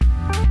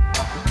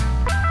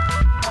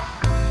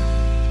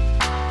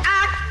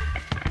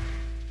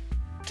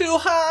too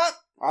hot.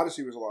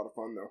 Odyssey was a lot of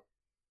fun, though.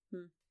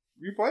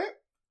 You play it?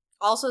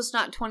 Also, it's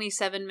not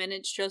 27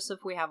 minutes, Joseph.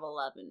 We have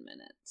 11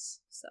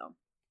 minutes. So.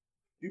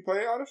 Do you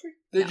play Odyssey?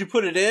 Did you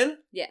put it in?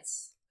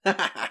 Yes.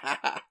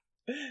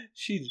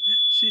 she.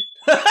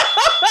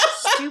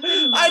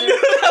 Stupid mother- I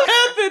knew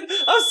that happened.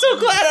 I'm so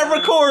glad I'm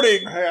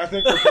recording. Hey, I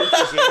think we're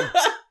pictures in.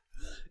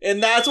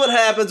 And that's what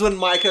happens when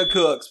Micah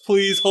cooks.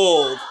 Please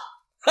hold.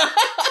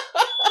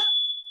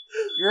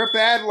 You're a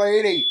bad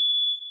lady.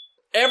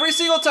 Every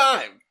single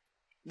time.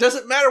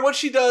 Doesn't matter what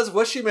she does,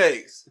 what she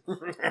makes.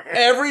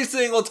 Every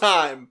single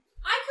time.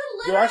 I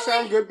could Do literally... I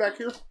sound good back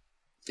here?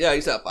 Yeah,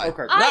 you sound fine.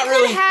 Okay. Not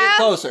really. Get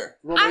closer.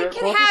 I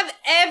could have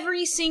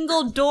every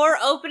single door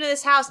open to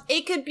this house.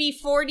 It could be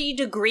 40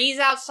 degrees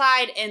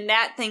outside and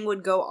that thing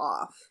would go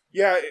off.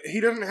 Yeah, he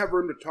doesn't have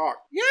room to talk.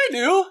 Yeah, I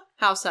do.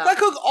 How so? I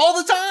cook all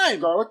the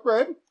time. Garlic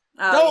bread?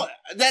 No,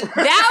 that was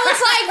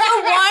like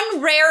the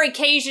one rare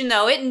occasion,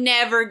 though. It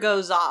never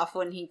goes off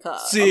when he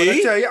cooks.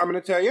 See? I'm going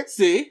to tell you.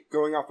 See?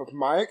 Going off of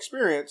my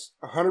experience,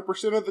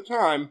 100% of the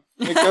time,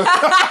 it goes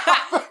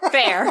off.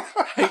 Fair.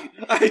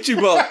 I hate you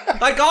both.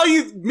 Like, all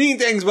you mean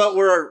things, but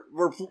we're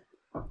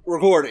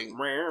recording.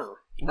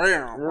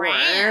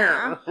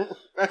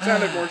 That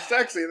sounded more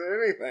sexy than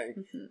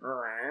anything.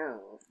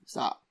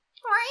 Stop.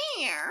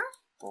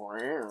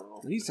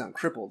 You sound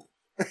crippled.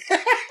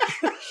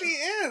 She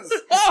is.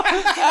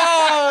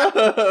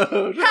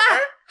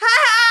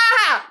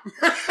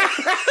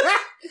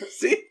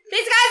 See?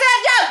 These guys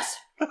have jokes!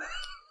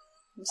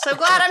 I'm so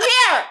glad I'm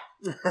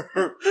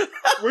here!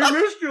 We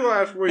missed you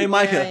last week. Hey,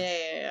 Micah.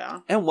 Yeah.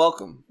 And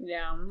welcome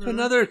Yeah. to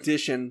another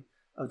edition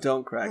of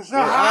Don't Crack. It's Where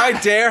not I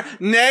hot. dare,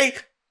 nay,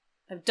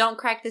 Don't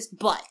crack this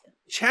butt.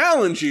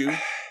 challenge you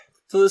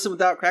to listen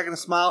without cracking a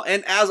smile.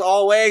 And as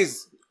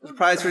always, there's a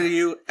prize for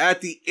you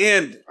at the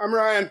end. I'm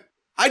Ryan.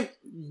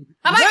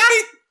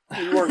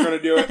 You weren't going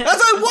to do it. As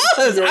I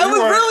was! No, I you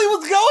weren't. really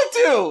was going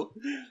to!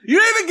 You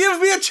didn't even give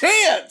me a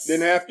chance!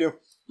 Didn't have to.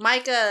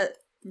 Micah,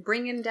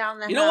 bringing down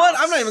the house. You know what?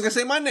 I'm not even going to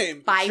say my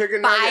name. By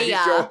Chicken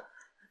fire.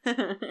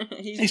 nugget,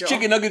 He's Joel.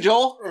 Chicken Nugget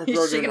Joel?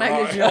 He's Chicken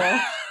Nugget Joel.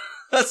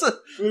 That's a...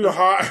 The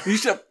hot.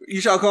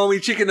 You shall call me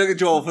Chicken Nugget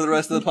Joel for the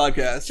rest of the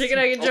podcast. Chicken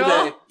Nugget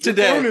Joel?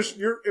 Today.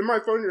 In my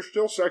phone, you're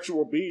still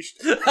sexual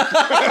beast. Wait,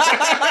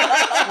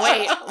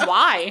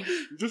 why?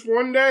 Just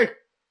one day.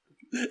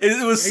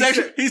 It was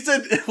sexual. He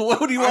said,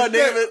 what do you want to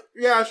name it?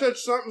 Yeah, I said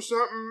something,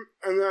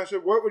 and then I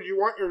said, what would you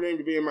want your name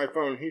to be in my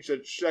phone? He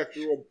said,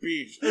 sexual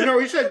beast. No,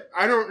 he said,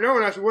 I don't know,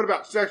 and I said, what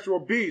about sexual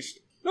beast?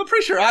 I'm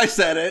pretty sure I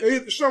said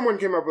it. Someone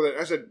came up with it.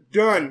 I said,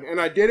 done,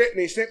 and I did it, and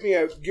he sent me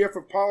a gif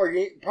of Paula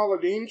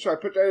Dean, so I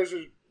put that as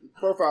his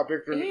profile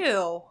picture.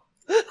 Ew.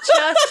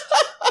 Just...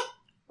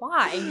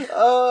 Why?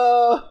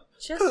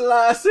 Just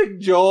Classic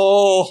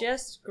Joel.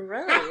 Just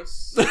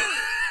gross.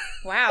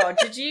 Wow,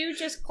 did you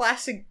just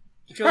classic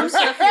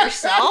Joseph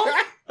yourself?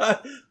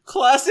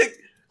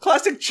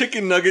 Classic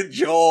Chicken Nugget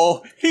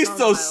Joel. He's Oh,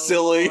 so my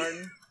silly.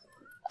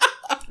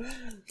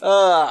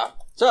 Lord.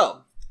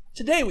 So,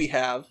 today we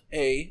have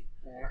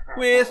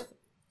with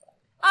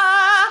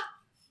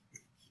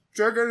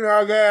Chicken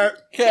nugget.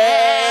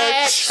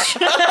 catch.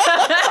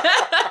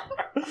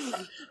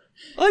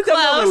 I like that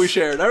Close. moment we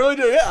shared. I really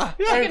do, yeah.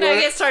 Chicken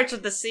nugget starts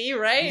with the C,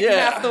 right?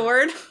 Yeah. Half the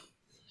word.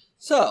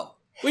 So,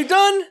 we've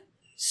done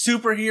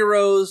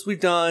superheroes, we've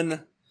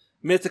done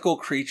mythical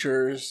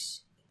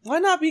creatures. Why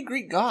not be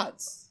Greek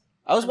gods?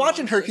 I was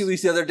watching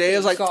Hercules the other day. I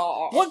was like,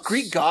 what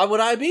Greek god would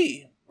I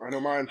be? I know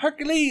mine.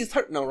 Hercules.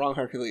 No, wrong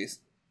Hercules.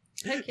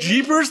 Okay.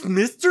 Jeepers,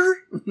 mister?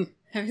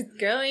 I was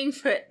going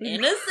for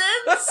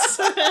innocence.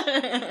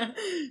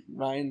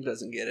 Ryan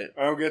doesn't get it.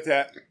 I don't get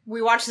that.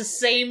 We watched the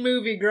same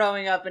movie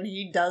growing up and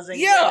he doesn't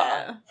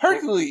Yeah! get it.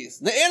 Hercules,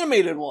 the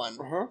animated one.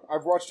 Uh-huh.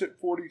 I've watched it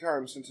 40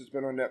 times since it's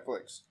been on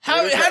Netflix. How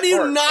What is that do you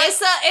part? not...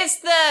 It's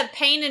the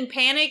Pain and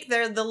Panic.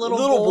 They're the little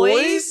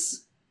boys?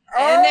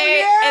 And Oh,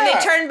 they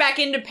turn back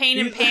into Pain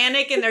and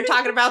Panic, and they're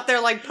talking about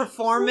their like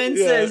performance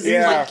as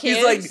Yeah. like kids.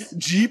 He's like,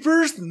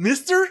 Jeepers,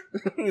 mister?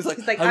 He's like,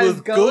 I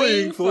was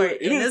going for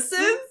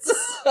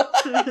innocence.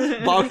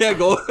 Bobcat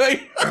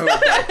Goldthwait.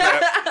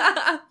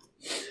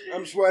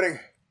 I'm sweating.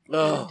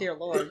 Oh. Dear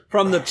Lord.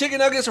 From the chicken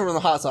nuggets or from the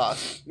hot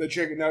sauce? The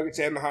chicken nuggets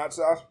and the hot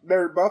sauce.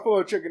 They're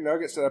buffalo chicken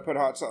nuggets that I put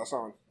hot sauce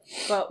on.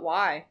 But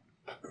why?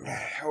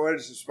 What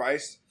is the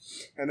spice?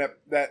 And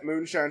that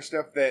moonshine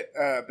stuff that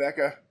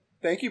Becca,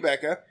 thank you,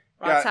 Becca,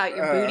 Rocks out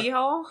your booty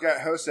hole?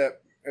 got host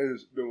up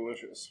is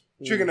delicious.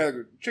 Chicken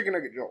nugget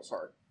Joel,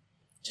 sorry.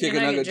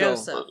 Chicken nugget Joe.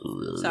 Joseph.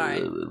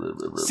 Sorry.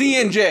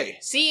 C&J.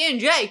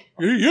 C&J.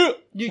 Yeah.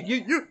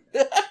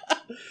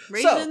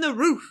 Raising the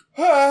roof.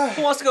 Who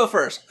wants to go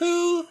first?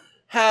 Who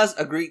has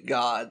a Greek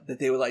god that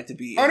they would like to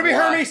be? I want to be and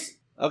why? Hermes.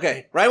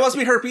 Okay. Ryan wants to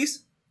be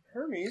Herpes.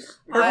 Hermes?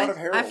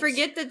 I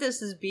forget that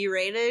this is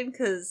B-rated,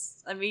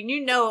 because, I mean,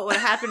 you know what would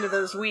happen to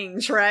those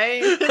wings,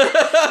 right? They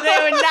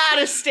would not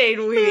have stayed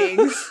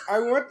wings. I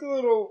want the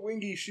little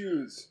wingy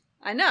shoes.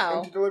 I And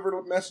know. to deliver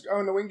the message. Oh,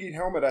 and the wingy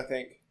helmet, I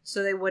think.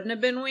 So they wouldn't have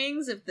been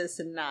wings if this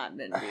had not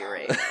been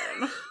B-rated.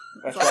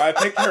 That's why I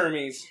picked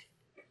Hermes.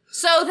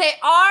 So they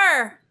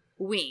are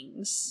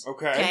wings.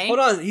 Okay. Hold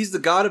on. He's the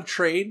god of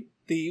trade,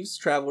 thieves,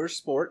 travelers,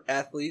 sport,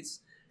 athletes,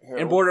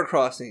 and border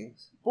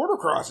crossings. Border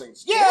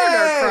crossings.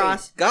 Border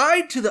cross.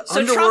 Guide to the So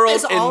Trump underworld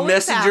is and always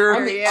messenger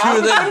after you.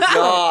 to the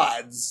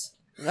gods.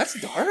 That's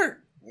dark.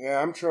 Yeah,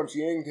 I'm Trump's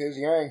yin to his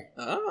yang.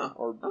 Oh.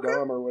 Or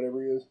Dom or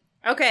whatever he is.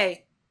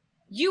 Okay.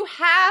 You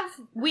have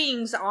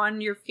wings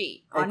on your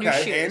feet, on your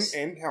shoes.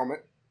 And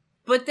helmet.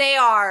 But they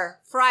are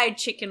fried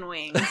chicken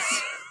wings.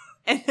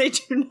 And they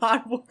do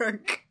not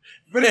work.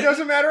 But it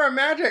doesn't matter, I'm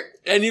magic.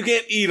 And you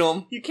can't eat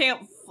them. You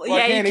can't... Well,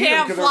 I can't you eat 'em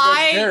can't 'cause they're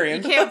fly.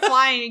 vegetarian. You can't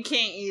fly and you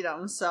can't eat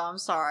them. So I'm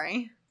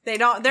sorry. They're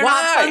Why?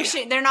 not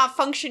function. They're not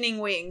functioning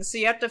wings. So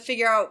you have to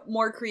figure out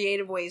more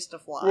creative ways to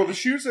fly. Well, the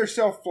shoes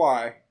themselves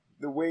fly.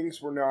 The wings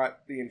were not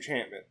the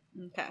enchantment.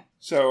 Okay.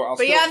 So I'll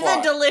But still you have fly.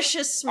 the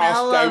delicious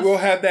smell I will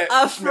have that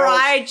of smell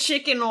fried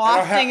chicken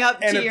wafting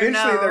up to your nose. And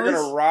eventually they're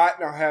going to rot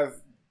and I'll have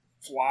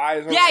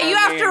flies. Yeah, you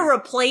have me to and-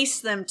 replace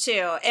them too,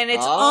 and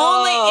it's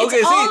Oh, only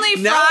okay, see, only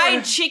now fried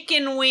we're-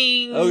 chicken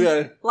wing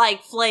Okay.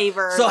 like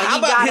flavor. So Like, how you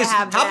about gotta his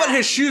have how about that.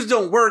 his shoes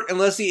don't work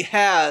unless he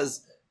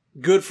has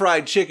good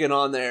fried chicken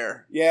on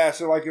there? Yeah,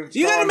 so like if it's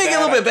You gotta gone make it a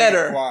bad, little bit I can't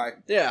better. Fly.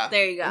 Yeah.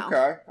 There you go.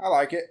 Okay, I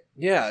like it.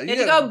 Yeah. You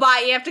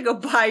have to go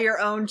buy your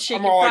own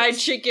chicken all, like, fried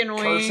chicken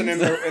wings. Cursing in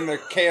the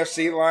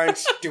KFC line,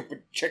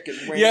 stupid chicken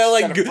wings. Yeah,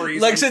 like instead of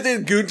freezing. like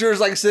sitting Gunter's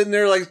like sitting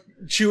there like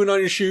chewing on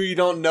your shoe, you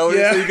don't notice.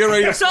 Yeah. So you get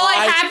ready to So fly.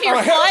 like half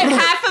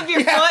of your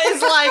foot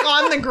is like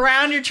on the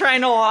ground. You're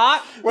trying to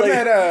walk. Wasn't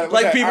like, that, was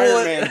like that people,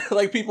 Iron Man?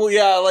 like people,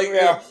 yeah,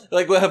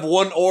 like we'll have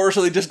one oar,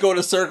 so they just go in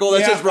a circle.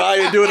 That's Yeah. just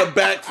Ryan doing a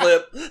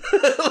backflip.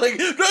 Like,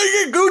 dang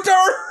it,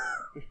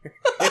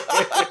 Gunter!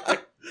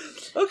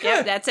 Okay,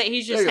 Yeah, that's it.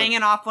 He's There just you go.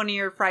 hanging off one of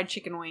your fried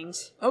chicken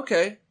wings.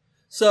 okay.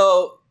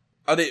 So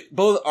are they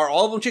both? Are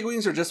all of them chicken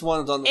wings, or just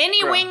one's on the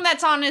Any ground? wing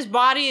that's on his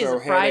body is So a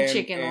fried head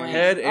chicken and wing.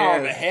 Head Oh,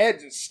 and the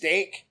head's a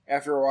steak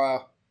after a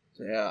while.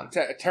 yeah.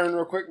 Turn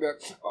real quick,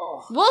 but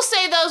We'll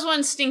say those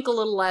ones stink a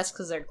little less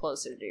because they're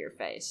closer to your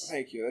face.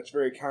 thank you. That's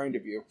very kind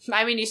of you.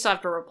 I mean, you still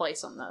have to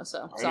replace them though,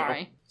 so I know.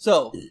 sorry.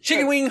 So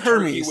chicken wing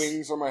Hermes. Turkey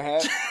wings on my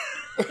hat.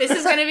 This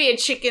is going to be a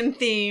chicken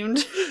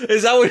themed.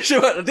 Is that what you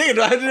should? Dang,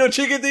 do I have to do a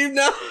chicken theme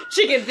now?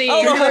 Chicken themed.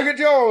 Oh, Chicken nugget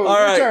Joe, All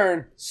your right.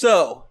 turn.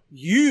 So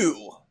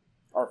you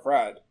Or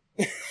fried.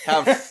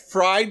 have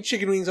fried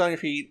chicken wings on your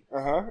feet,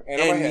 And on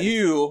my head.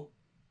 you,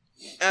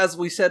 as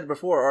we said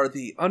before, are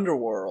the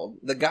underworld,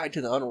 the guide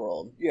to the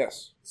underworld.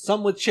 Yes.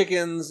 Some with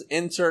chickens,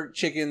 insert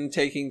chicken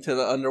taking to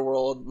the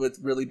underworld with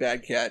really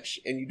bad catch,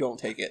 and you don't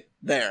take it.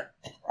 There.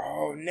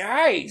 Oh,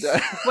 nice.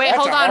 Wait, That's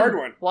hold a on. hard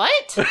one.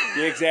 What?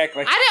 Yeah,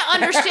 exactly. I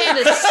didn't understand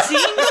a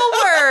single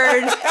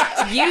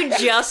word you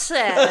just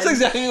said. That's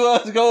exactly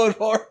what I was going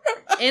for.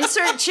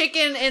 Insert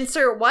chicken,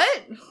 insert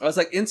what? I was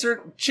like,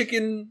 insert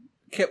chicken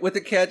with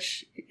a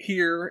catch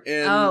here,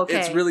 and Oh, okay.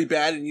 it's really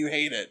bad, and you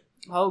hate it.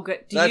 Oh,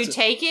 good. Do That's- you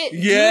take it?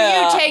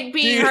 Yeah. Do you take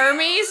being Do you-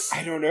 Hermes?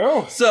 I don't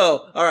know.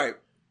 So, all right.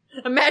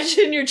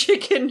 Imagine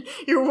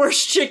your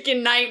worst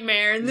chicken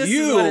nightmare, and this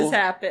is what has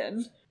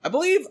happened. I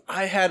believe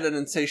I had an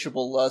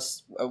insatiable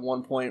lust at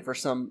one point for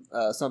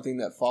something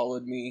that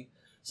followed me.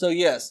 So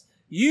yes,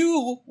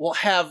 you will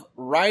have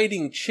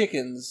riding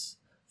chickens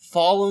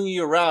following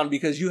you around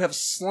because you have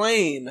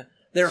slain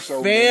their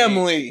So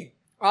family.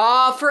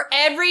 Oh, for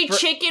every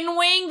chicken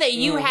wing that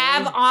you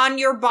have on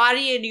your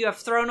body and you have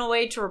thrown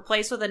away to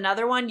replace with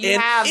another one, you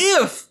And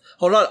have...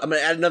 hold on, I'm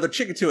going to add another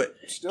chicken to it.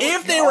 Still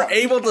If a they were dog.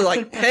 able to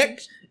like peck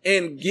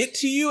and get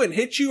to you and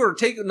hit you or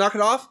knock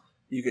it off,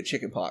 you get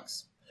chicken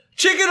pox.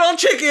 Chicken on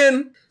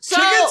chicken! So-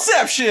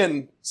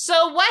 Chickenception!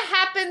 So what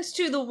happens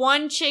to the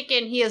one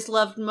chicken he has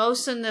loved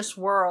most in this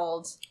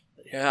world?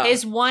 Yeah.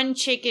 His one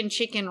chicken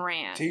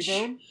ranch.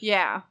 T-bone?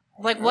 Yeah.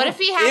 Like, what if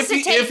he has If to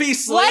he- take... if he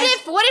slays-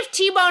 what if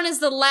T-Bone is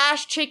the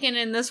last chicken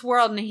in this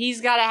world and he's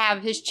got to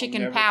have his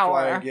chicken Never fly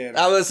power? again.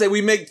 I would say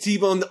we make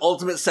T-Bone the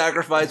ultimate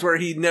sacrifice where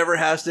he never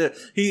has to,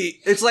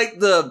 it's like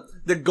the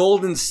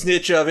golden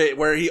snitch of it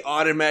where he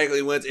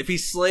automatically wins. If he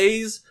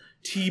slays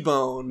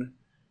T-Bone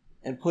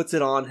and puts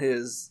it on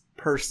his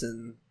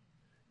person,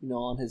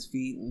 on his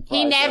feet and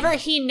He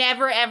fries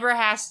never ever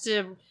has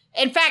to...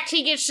 In fact,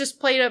 he gets just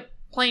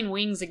plain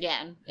wings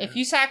again. If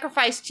you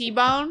sacrifice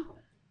T-Bone,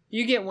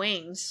 you get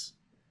wings.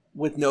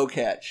 with no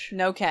catch.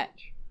 No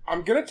catch.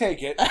 I'm going to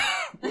take it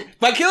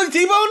By killing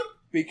T-Bone?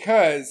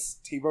 because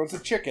T-Bone's a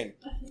chicken.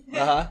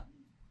 Uh-huh.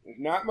 There's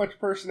not much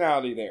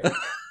personality there.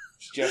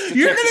 It's just a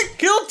You're chicken. gonna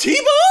kill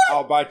T-Bone?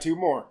 I'll buy 2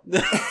 more.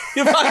 If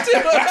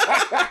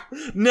I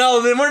do-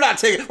 No, then we're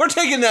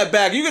taking that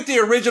back. You get the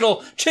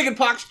original chicken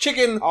pox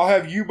chicken I'll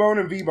have U-bone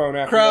and V-bone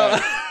after crowd.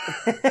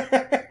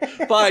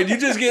 that. Fine, you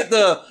just get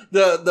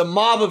the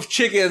mob of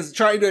chickens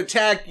trying to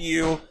attack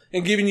you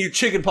and giving you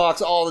chicken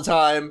pox all the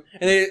time.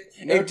 And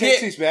No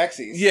takesies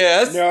backsies.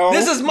 Yes. No.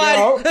 This is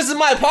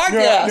my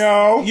podcast.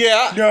 No.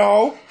 Yeah.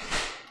 No.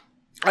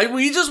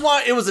 We just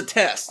want it was a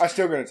test. I'm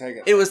still going to take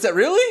it. It was that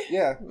really?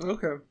 Yeah.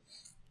 Okay.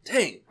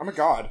 Dang. I'm a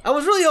god. I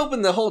was really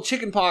hoping the whole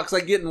chicken pox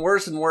getting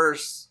worse and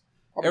worse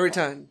every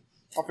time.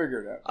 I'll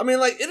figure it out. I mean,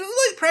 it'll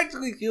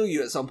practically kill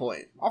you at some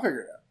point. I'll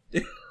figure it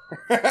out.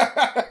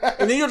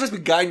 And then you'll just be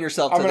guiding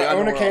yourself to I'm the going to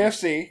own a underworld.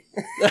 KFC.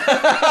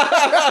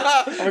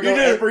 I'm going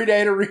to go every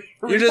day to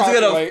You're just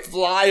going to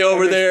fly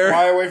over there.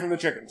 Fly away from the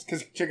chickens,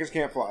 because chickens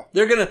can't fly.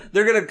 They're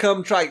gonna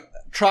come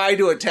try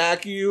to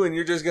attack you, and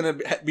you're just gonna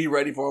be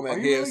ready for them at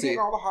Are KFC. you really getting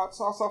all the hot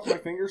sauce off my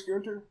fingers,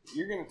 Gunter?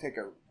 You're going to take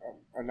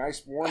a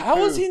nice warm How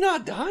food. is he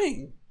not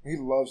dying? He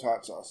loves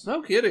hot sauce.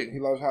 No kidding. He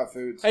loves hot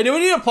foods. Hey, do we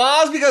need to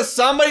pause because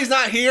somebody's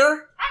not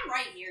here? I'm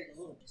right here, you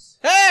little.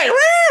 Hey,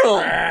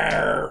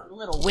 real!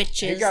 Little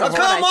witches. He got Oh,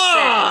 come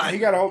on! He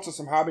got a hold of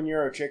some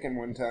habanero chicken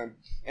one time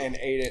and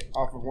ate it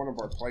off of one of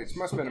our plates.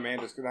 Must have been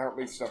Amanda's, because I don't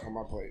leave stuff on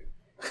my plate.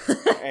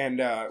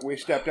 And we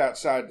stepped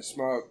outside to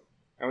smoke,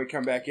 and we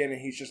come back in, and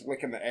he's just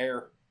licking the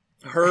air.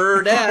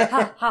 Heard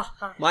that.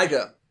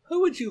 Micah,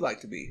 who would you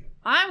like to be?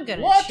 I'm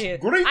gonna choose.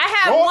 Great I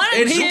have God. one.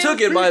 And he took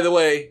it, by the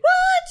way.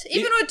 What?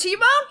 Even with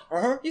T-Bone?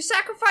 Uh-huh. You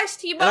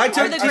sacrificed T-Bone And I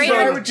took for the T-Bone. greater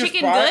I would just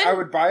chicken buy, good? I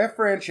would buy a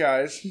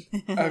franchise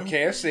of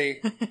KFC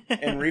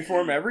and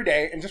reform every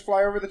day and just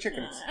fly over the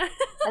chickens.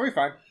 I'll be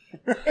fine.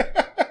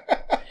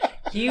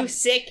 You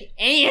sick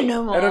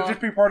animal. It'll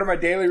just be part of my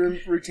daily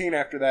routine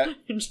after that.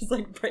 You're just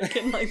like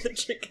breaking like the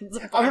chickens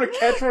apart. I'm going to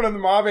catch one of the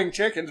mobbing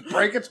chickens,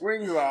 break its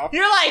wings off.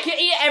 You're like,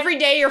 every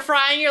day you're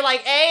frying, you're like,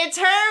 hey, it's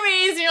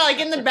Hermes. And you're like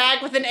in the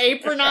back with an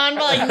apron on,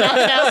 but like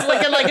nothing else,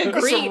 looking like a With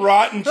Greek. some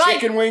rotten like-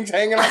 chicken wings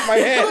hanging off my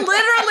head.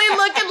 Literally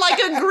looking like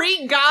a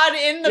Greek god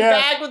in the Yeah.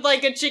 bag with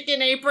like a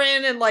chicken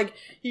apron, and like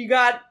you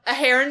got a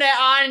hairnet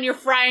on and you're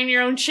frying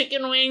your own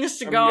chicken wings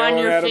to I'm go on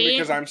yelling your at him feet.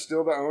 because I'm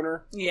still the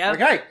owner. Yeah. Like,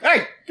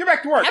 hey, get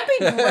back to work. That'd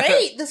be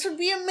great. This would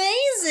be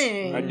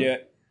amazing. I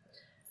did.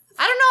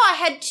 I don't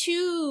know. I had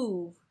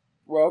two.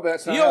 Well,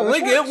 that's not You how only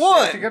this get works. one.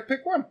 You have to get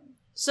pick one.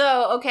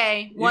 So,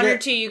 okay. One or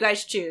get two, you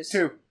guys choose.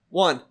 2.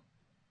 1.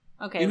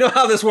 Okay. You know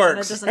how this That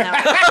works. doesn't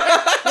help.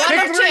 One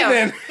Pick or 3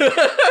 two.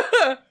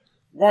 then.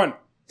 1.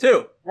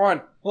 2.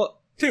 1. Well,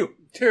 2.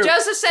 2.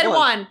 Joseph said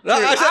one. No,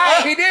 I said, All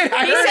right. He did.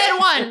 I He heard said it.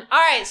 one. All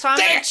right, so I'm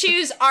going Damn. to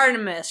choose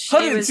Artemis. She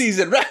hunting was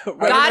season. I don't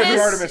know who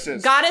Artemis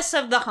is. goddess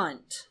of the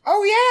hunt.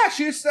 Oh yeah,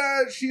 she's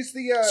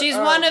the. She's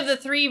one of the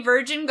 3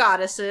 virgin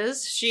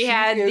goddesses. She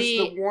had is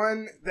the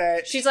one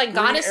that. she's like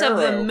Green goddess of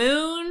the Arrow-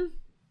 moon.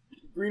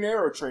 Green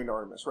Arrow trained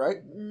Artemis, right?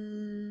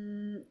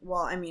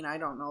 Well, I mean, I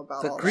don't know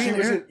about The all Green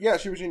that. Arrow?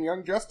 She was in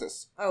Young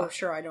Justice. Oh,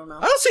 sure, I don't know.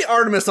 I don't see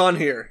Artemis on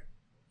here.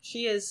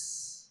 She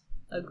is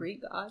a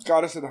Greek god.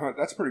 Goddess of the Hunt.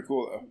 That's pretty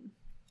cool though.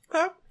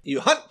 Huh?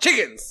 You hunt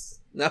chickens.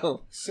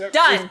 No. Except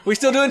Done. We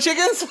still doing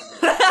chickens?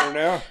 I don't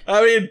know.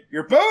 I mean,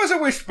 Your bow is a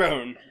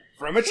wishbone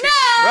from a chicken.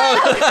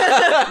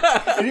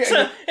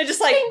 It just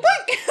like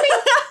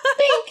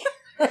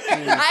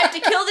I have to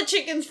kill the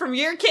chickens from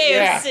your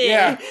KFC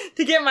Yeah.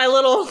 to get my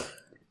little.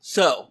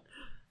 so,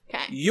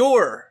 Okay,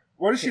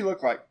 What does she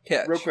look like?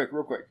 Catch. Real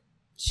quick.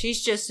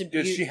 she's just a Does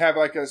beauty. she have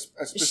like a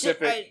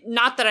specific?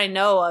 Not that I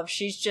know of.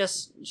 She's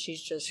just. she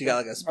got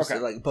like a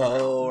specific Okay. like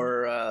bow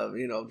or,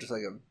 just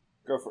like a...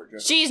 Go for it,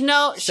 Jess. She Sassy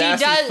does.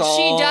 She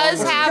thong. does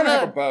She's have gonna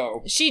have a. a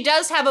bow. She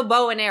does have a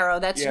bow and arrow.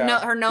 That's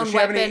Yeah. her known Does she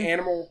have weapon. any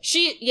animal?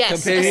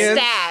 Yes, Companions?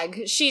 a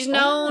stag. She's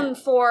known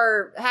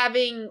for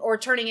having or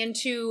turning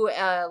into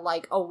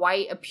like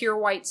a pure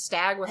white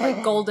stag with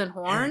like golden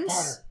horns.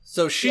 Potter.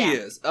 So she Yeah.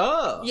 is.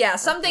 Oh. Yeah,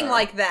 something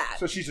like that.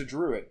 So she's a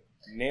druid.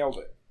 Nailed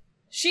it.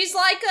 She's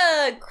like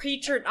a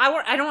creature.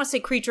 I don't want to say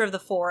creature of the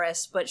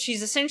forest, but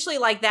she's essentially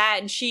like that,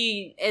 and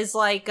she is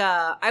like.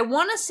 I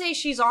want to say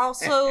she's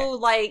also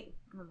like.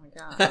 Oh my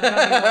god, I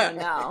don't even want to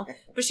know.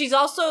 But she's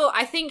also.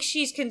 I think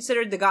she's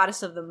considered the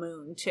goddess of the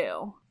moon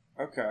too.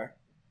 Okay.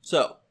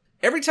 So,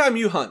 every time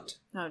you hunt,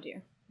 Oh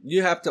dear.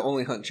 you have to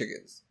only hunt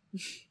chickens.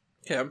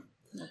 Okay.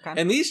 Okay.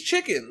 And these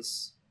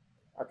chickens,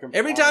 I can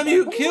every fly time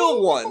you back.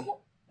 kill one,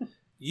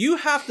 you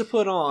have to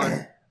put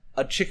on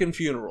a chicken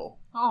funeral.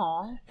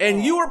 Aww.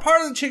 And you were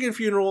part of the chicken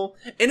funeral,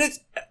 and it's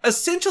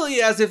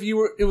essentially as if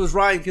it was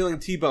Ryan killing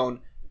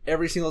T-Bone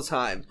every single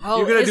time. Oh,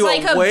 You're gonna it's do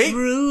like a wake.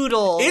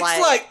 brutal. It's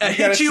like a You hit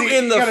gotta you see-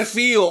 in you the gotta-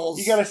 feels.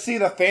 You gotta see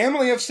the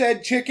family of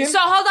said chicken. So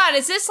hold on,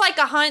 is this like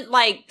a hunt?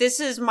 Like this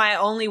is my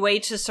only way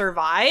to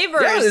survive,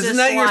 or yeah, is isn't this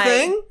that your like...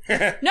 thing?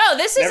 No,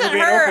 this Never isn't be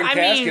an her. open I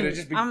casket, mean, it'd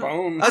just be I'm,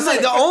 bones. I was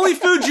like, the only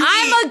food you eat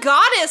I'm a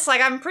goddess. Like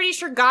I'm pretty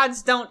sure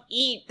gods don't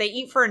eat; they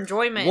eat for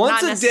enjoyment. once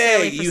not a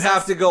necessarily day. for You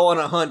have to go on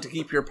a hunt to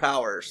keep your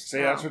powers. See,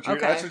 that's what you.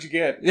 Okay. That's what you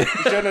get. You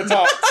shouldn't have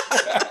talked.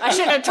 I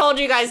shouldn't have told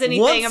you guys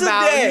anything Once a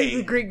about day.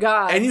 the Greek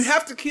gods. And you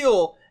have to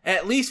kill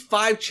at least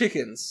 5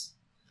 chickens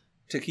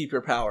to keep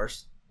your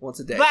powers once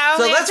a day. But I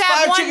So only have that's to have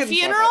 5 one chickens.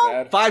 funeral? Not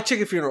that bad. 5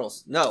 chicken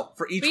funerals. No,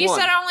 for each But you one.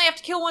 said I only have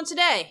to kill once a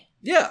day.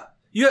 Yeah.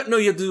 You have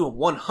to do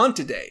 1 hunt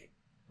a day.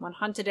 One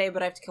hunt a day,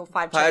 but I have to kill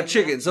 5 5 chickens.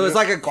 chickens. So it's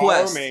Just like a follow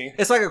quest. me.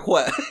 It's like a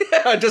quest.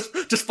 Yeah,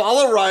 just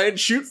follow Ryan,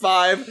 shoot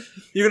 5.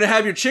 You're going to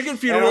have your chicken And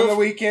on the funeral.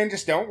 weekend,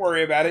 just don't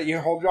worry about it. You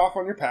hold off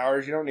on your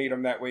powers. You don't need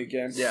them that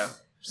weekend. Yeah.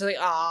 She's like,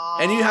 ah.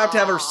 And you have to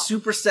have a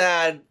super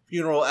sad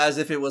funeral as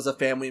if it was a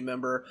family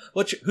member.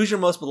 Who's your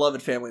most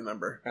beloved family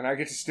member? And I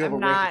get to steal the I'm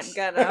not wings.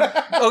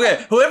 gonna.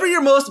 Okay, whoever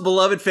your most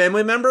beloved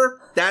family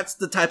member, that's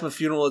the type of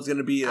funeral it's going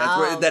to be. That's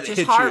where that just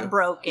hits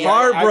heartbroken. you.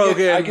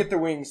 Heartbroken. I get the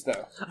wings,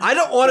 though. I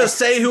don't want to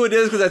say who it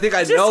is because I think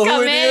I know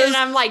who it is. And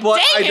I'm like, but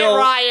dang it,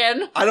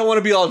 Ryan. I don't want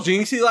to be all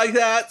jinxy like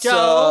that.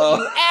 Don't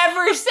you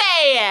ever say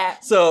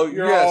it. So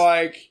You're all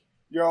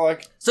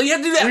like, so you have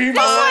to do that. we This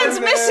one's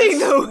mourn missing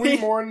this, the we wing.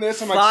 mourn this.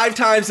 I'm like, 5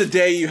 times a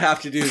day you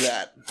have to do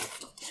that.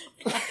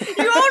 You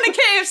own a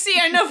KFC.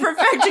 I know for a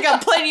fact you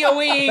got plenty of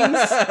wings.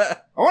 I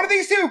wanted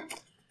these too.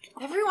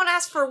 Everyone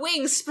asks for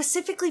wings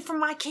specifically for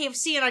my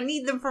KFC, and I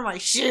need them for my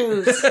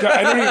shoes.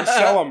 I don't even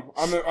sell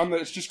them.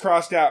 It's just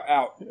crossed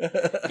out.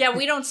 Yeah,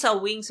 we don't sell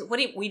wings.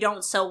 We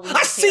don't sell wings.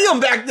 I see them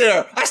back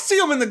there. I see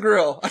them in the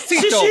grill. I see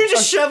them. You're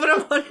just shoving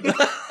them on you.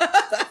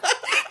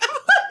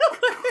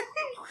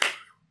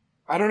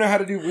 I don't know how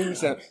to do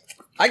wings then.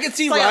 I can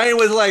see like Ryan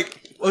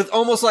with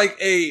almost like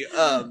a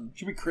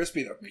Should be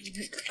crispy though.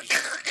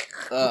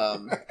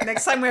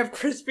 Next time we have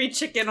crispy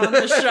chicken on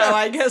the show,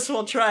 I guess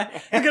we'll try.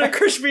 We'll get a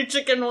crispy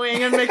chicken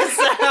wing and make a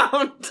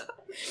sound.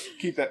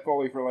 Keep that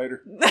Foley for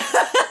later.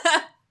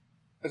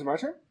 Is it my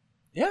turn?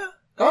 yeah.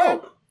 Go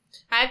ahead.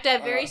 I have to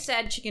have very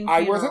sad chicken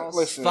I funerals. wasn't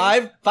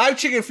listening. Five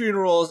chicken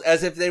funerals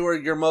as if they were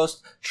your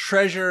most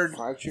treasured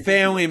 5 chicken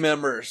family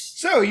members.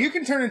 So you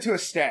can turn into a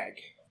stag,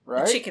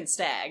 right? A chicken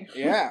stag.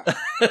 Yeah.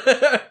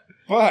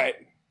 But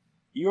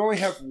you only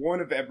have one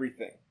of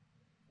everything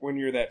when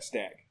you're that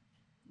stag.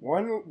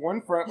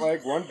 One front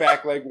leg, one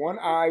back leg, one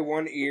eye,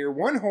 one ear,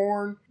 one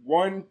horn,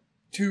 one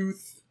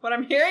tooth, What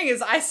I'm hearing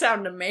is I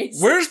sound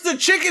amazing. Where's the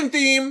chicken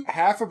theme?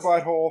 half a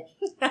butthole.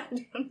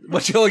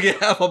 But you only get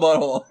half a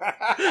butthole.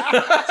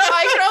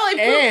 I can only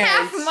poop And-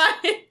 half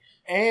mine.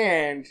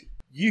 And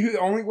the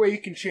only way you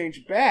can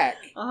change back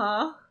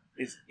Uh-huh.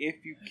 is if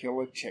you kill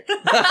a chicken.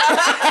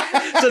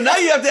 So now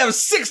you have to have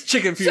 6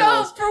 chicken So,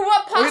 funerals. for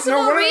what Wait, no, possible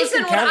one of those reason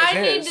can would count as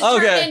I need his. to turn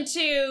Okay.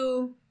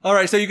 into... All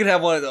right, so you can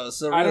have one of those.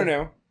 So I don't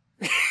know.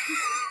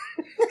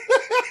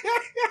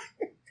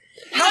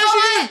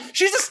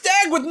 She's a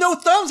stag with no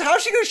thumbs. How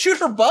is she going to shoot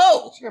her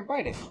bow? She's gonna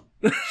bite it.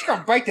 She's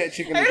gonna bite that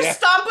chicken I'm to gonna death.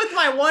 stomp with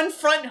my one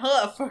front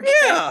hoof. Okay?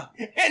 Yeah.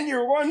 And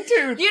your one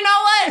tooth. You know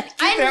what?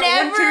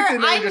 that one tooth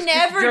in there, I just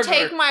never jugular.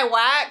 take my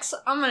wax.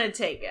 I'm gonna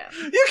take it.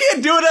 You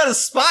can't do it out of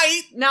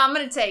spite. No, I'm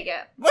gonna take it.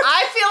 What?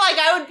 I feel like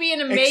I would be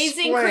an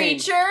amazing Explain.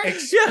 creature.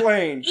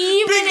 Explain.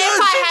 Even if Because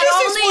I she had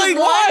just only explained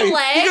one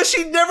why. leg. Because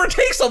she never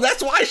takes them.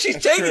 That's why she's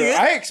That's taking true. it.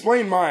 I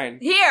explained mine.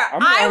 Here,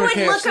 I'm I on a would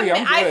look. KFC,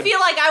 I'm I good. feel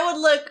like I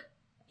would look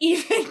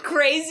even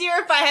crazier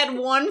if I had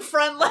one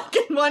front leg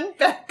and one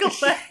back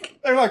leg.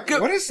 They're like,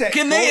 what is that?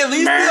 Can they at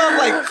least be on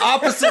like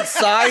opposite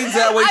sides?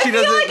 That way I she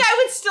feel doesn't. like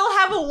I would still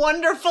have a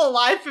wonderful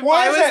life if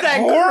Why I is was that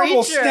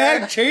horrible creature.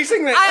 stag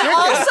chasing that I chicken?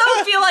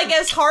 also feel like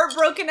as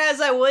heartbroken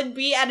as I would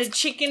be at a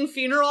chicken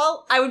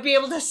funeral, I would be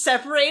able to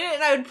separate it,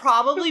 and I would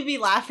probably be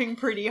laughing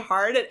pretty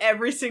hard at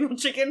every single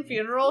chicken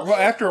funeral. Well,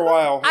 after a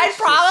while, I'd it's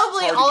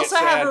probably hard to also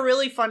get have sad. a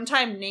really fun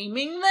time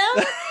naming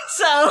them.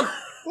 So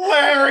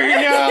Larry, no.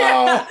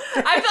 yeah,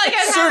 I feel like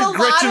I'd Sir have a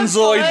Gretchen lot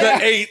Zoid of fun.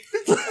 the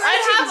 8th.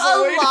 I'd have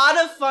a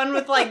lot of fun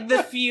with like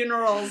the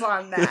funerals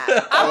on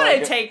that. I'm like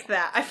gonna it. take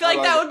that. I feel I like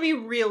like that it. would be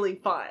really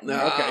fun. No.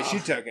 Okay, she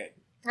took it.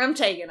 I'm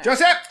taking it.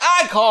 Joseph,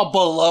 I call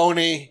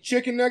baloney.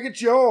 Chicken Nugget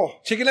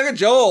Joel. Chicken Nugget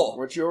Joel.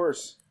 What's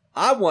yours?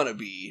 I want to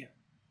be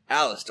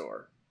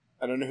Alistor,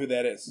 I don't know who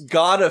that is.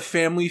 god of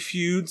family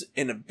feuds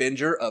and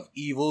avenger of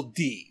evil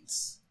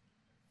deeds.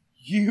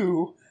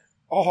 You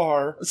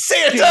are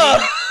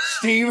Santa!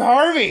 Steve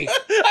Harvey.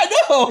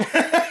 I know!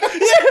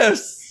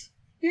 Yes!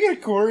 You got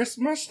a chorus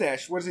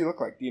mustache. What does he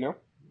look like? Do you know?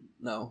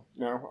 No.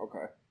 No?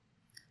 Okay.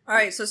 All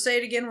right, so say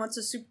it again. What's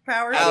a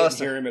superpower? I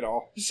Alistair. didn't hear him at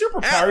all.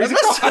 Superpower. He's a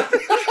god.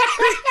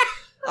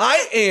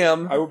 I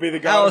am I will be the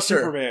god Alistair.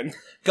 of Superman.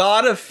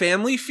 god of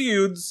family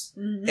feuds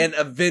Mhm. and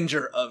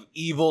avenger of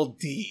evil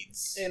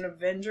deeds. An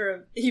avenger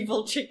of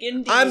evil chicken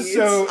deeds. I'm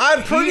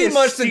He pretty is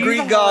much the Steve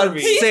Greek god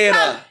Harvey.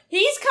 Santa.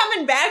 He's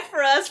coming back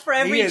for us for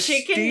every He is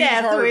chicken Steve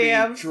death Harvey we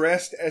have.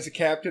 dressed as a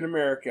Captain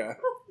America.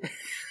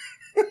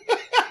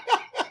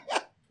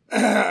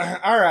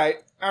 All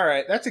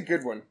right. That's a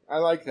good one. I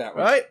like that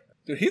one. Right?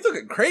 Dude, he's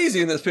looking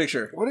crazy in this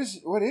picture. What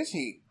is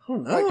he? Oh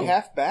no. Like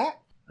half bat?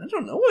 I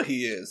don't know what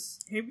he is.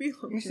 He'd be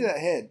Let me see that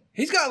head.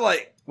 He's got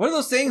like one of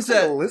those things It's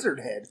like that. a lizard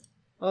head.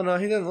 Oh no,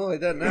 he doesn't look like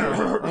that now. I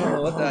don't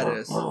know what that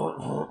is.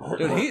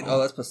 Dude, oh,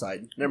 that's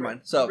Poseidon. Never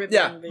mind. So, Ribbon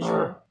yeah.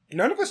 visual.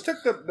 None of us took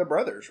the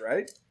brothers,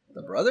 right?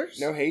 The brothers?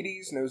 No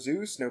Hades, no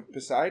Zeus, no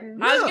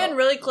Poseidon. I was No. getting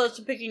really close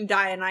to picking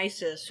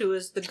Dionysus, who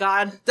is the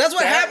god That's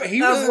what That- happened.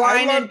 he of was- I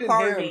wine loved and him.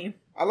 party.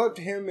 I loved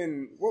him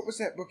in what was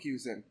that book he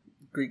was in?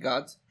 Greek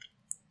gods.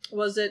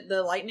 Was it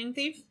the lightning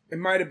thief? It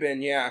might have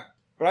been, yeah.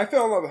 But I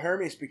fell in love with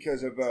Hermes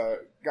because of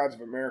Gods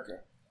of America,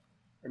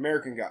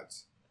 American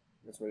Gods.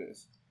 That's what it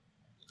is.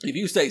 If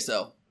you say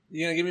so.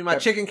 You gonna give me my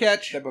That- chicken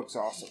catch? That book's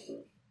awesome.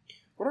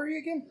 What are you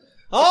again?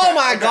 Oh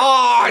my Okay.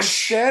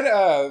 gosh! Instead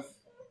of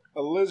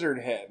a lizard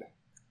head,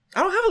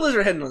 I don't have a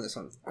lizard head on this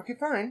one. Okay,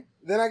 fine.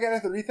 Then I gotta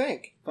have to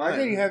rethink. Fine.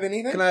 Okay, you have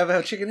anything? Can I have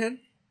a chicken head?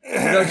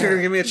 No, you're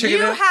gonna give me a chicken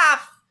You head?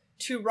 have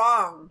to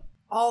wrong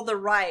all the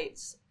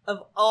rights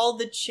of all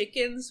the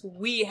chickens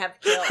we have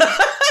killed.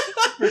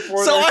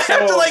 So I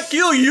have to like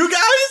kill you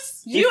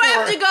guys? You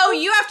have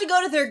to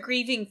go to their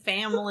grieving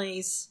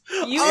families.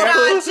 You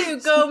got to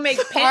go make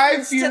 5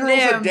 penance to funerals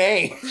them. a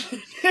day.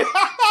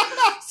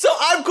 So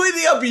I'm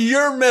cleaning up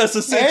your mess,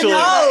 essentially.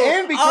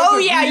 And because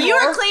of yeah, New you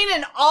are York-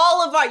 cleaning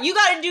all of our. You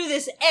got to do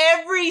this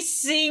every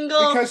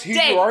single Because you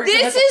day. are gonna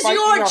have This to is fight me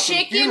your off some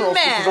chicken funerals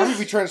because I'm gonna mess.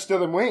 be trying to steal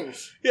them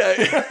wings.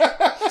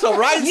 Yeah. So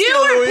Ryan's You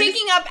stealing are the wings.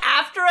 picking up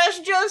after us,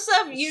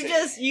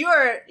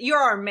 Joseph. You're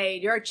our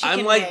maid. You're our chicken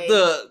I'm like maid.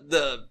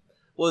 the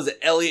what was it,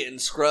 Elliot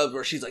and Scrubs,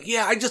 where she's like,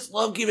 yeah, I just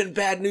love giving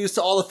bad news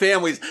to all the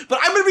families, but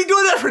I'm gonna be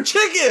doing that for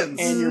chickens.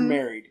 And you're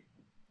married.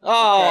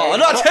 Oh, Okay. I'm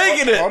not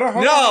taking it. Hold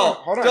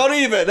on. Don't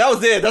even. That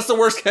was it. That's the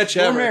worst catch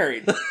You're ever.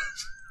 married.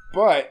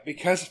 But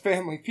because of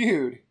Family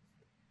Feud,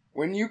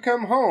 when you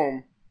come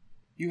home,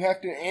 you have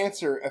to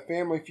answer a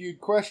Family Feud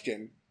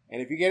question.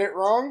 And if you get it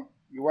wrong,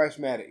 your wife's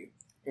mad at you.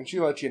 And she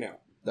lets you know.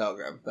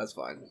 Okay, that's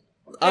fine.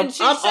 And I'm she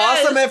says-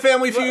 awesome at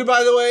Family Feud,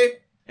 by the way,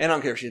 and I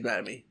don't care if she's mad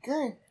at me.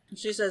 Okay.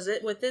 She says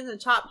it within the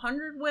top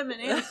 100 women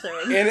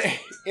answered.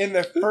 In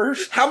the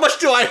first How much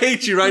do I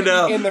hate you right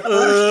now? in the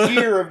first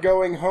year of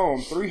going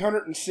home,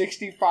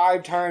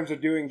 365 times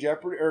of doing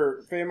Jeopardy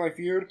or Family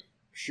Feud,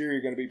 sure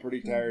you're going to be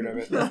pretty tired of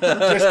it.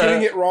 Just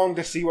getting it wrong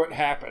to see what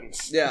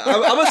happens. Yeah,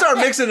 I'm gonna start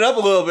mixing it up a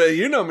little bit.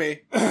 You know me.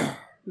 We're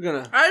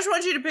gonna. I just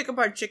want you to pick up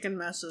our chicken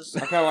messes.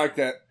 I kind of like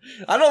that.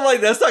 I don't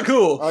like that. That's not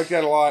cool. I like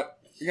that a lot.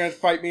 You're going to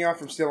fight me off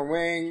from stealing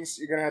wings.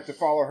 You're going to have to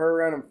follow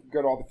her around and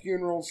go to all the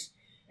funerals.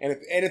 And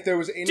if there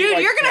was any, Dude,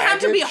 like, you're gonna have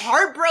to be baggage-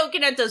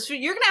 heartbroken at those.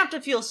 You're gonna have to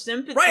feel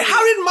sympathy. Right?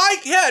 How did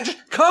Mike? Yeah,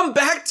 just come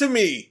back to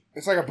me.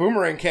 It's like a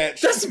boomerang catch.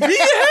 That's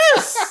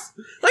BS.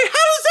 Like,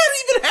 how does that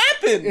even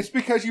happen? It's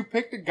because you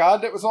picked a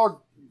god that was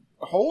all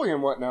holy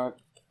and whatnot.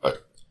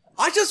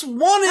 I just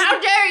wanted. How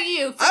dare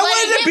you? I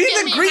wanted to be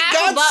the Greek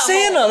god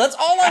Santa. That's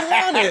all I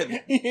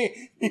wanted.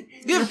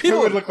 Your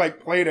people- would look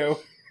like Play-Doh.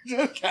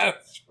 Just kind of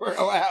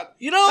swirl out.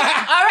 You know, All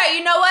right,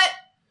 you know what?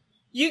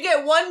 You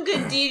get one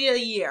good deed a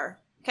year.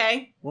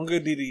 Okay, one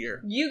good deed a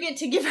year. you get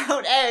to give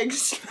out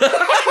eggs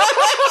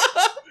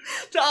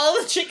to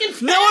all the chicken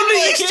families. Now I'm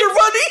the Easter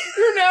Bunny.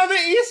 You're now the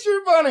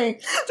Easter Bunny.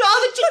 To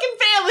all the chicken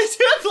families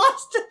who have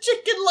lost a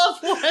chicken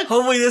loved one.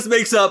 Hopefully, this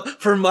makes up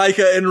for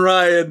Micah and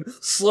Ryan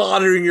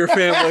slaughtering your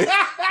family.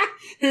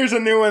 Here's a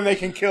new one they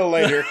can kill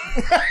later.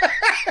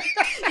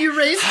 You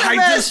raised them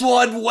Hide this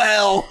one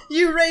well.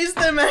 You raised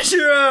them as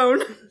your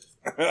own.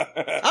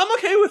 I'm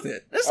okay with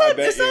it. It's I not.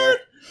 bet It's you not.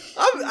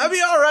 I'll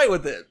be all right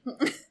with it.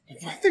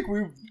 I think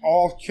we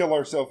all kill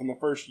ourselves in the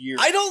first year.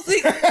 I don't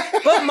think, but mine.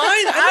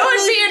 I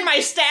would be in my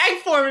stag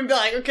form and be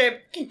like, okay,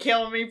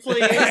 kill me,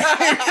 please.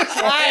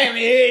 I am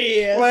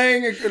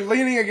hideous.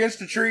 Leaning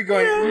against a tree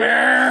going,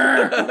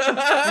 "Meh."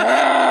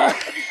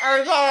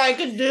 I thought I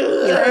could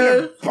do Trying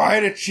this. to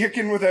bite a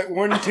chicken with that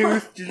one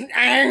tooth. Just,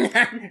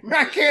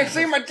 I can't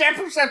see, my depth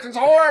perception's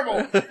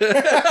horrible.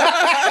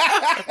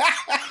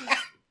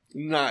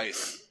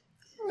 Nice.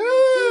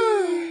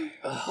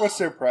 What's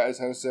their prize,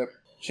 Josep?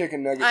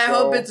 Chicken nugget. I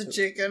ball. hope it's a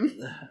chicken.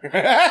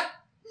 I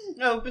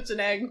hope it's an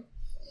egg.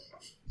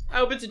 I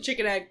hope it's a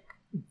chicken egg.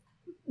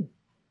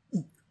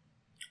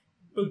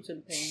 Boots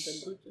and pains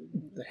and boots and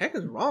pains. The heck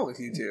is wrong with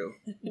you two?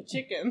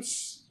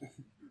 Chickens.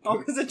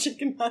 Always a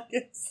chicken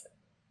nuggets.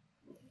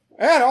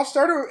 And I'll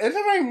start it. It's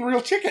not even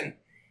real chicken.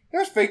 That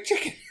was fake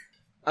chicken.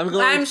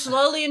 I'm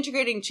slowly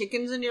integrating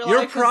chickens in your Your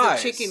life. 'Cause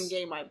prize. the chicken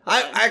game I play.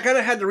 I kind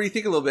of had to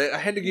rethink a little bit. I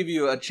had to give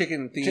you a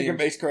chicken theme.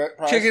 Chicken-based prize.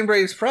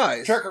 Chicken-based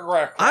prize. Checker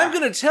crack. I'm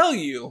going to tell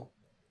you.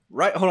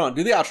 Right, hold on.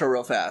 Do the outro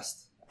real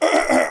fast.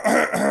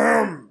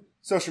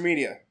 Social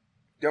media.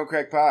 Don't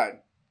Crack Pod.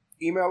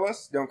 Email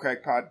us,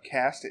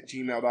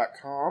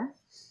 don'tcrackpodcast@gmail.com.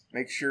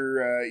 Make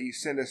sure you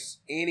send us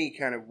any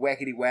kind of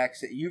wackety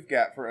whacks that you've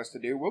got for us to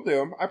do. We'll do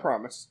them, I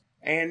promise.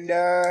 And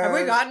Have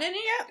we gotten any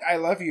yet? I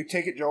love you.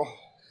 Take it, Joel.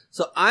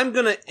 So I'm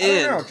going to I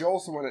don't know. end.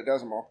 Joel's the one that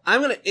does them all.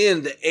 I'm going to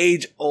end the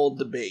age-old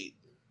debate.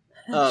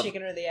 of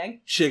Chicken or the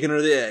egg? Chicken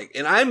or the egg.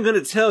 And I'm going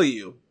to tell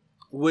you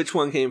which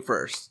one came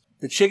first.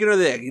 The chicken or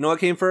the egg. You know what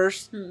came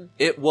first?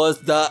 It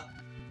was the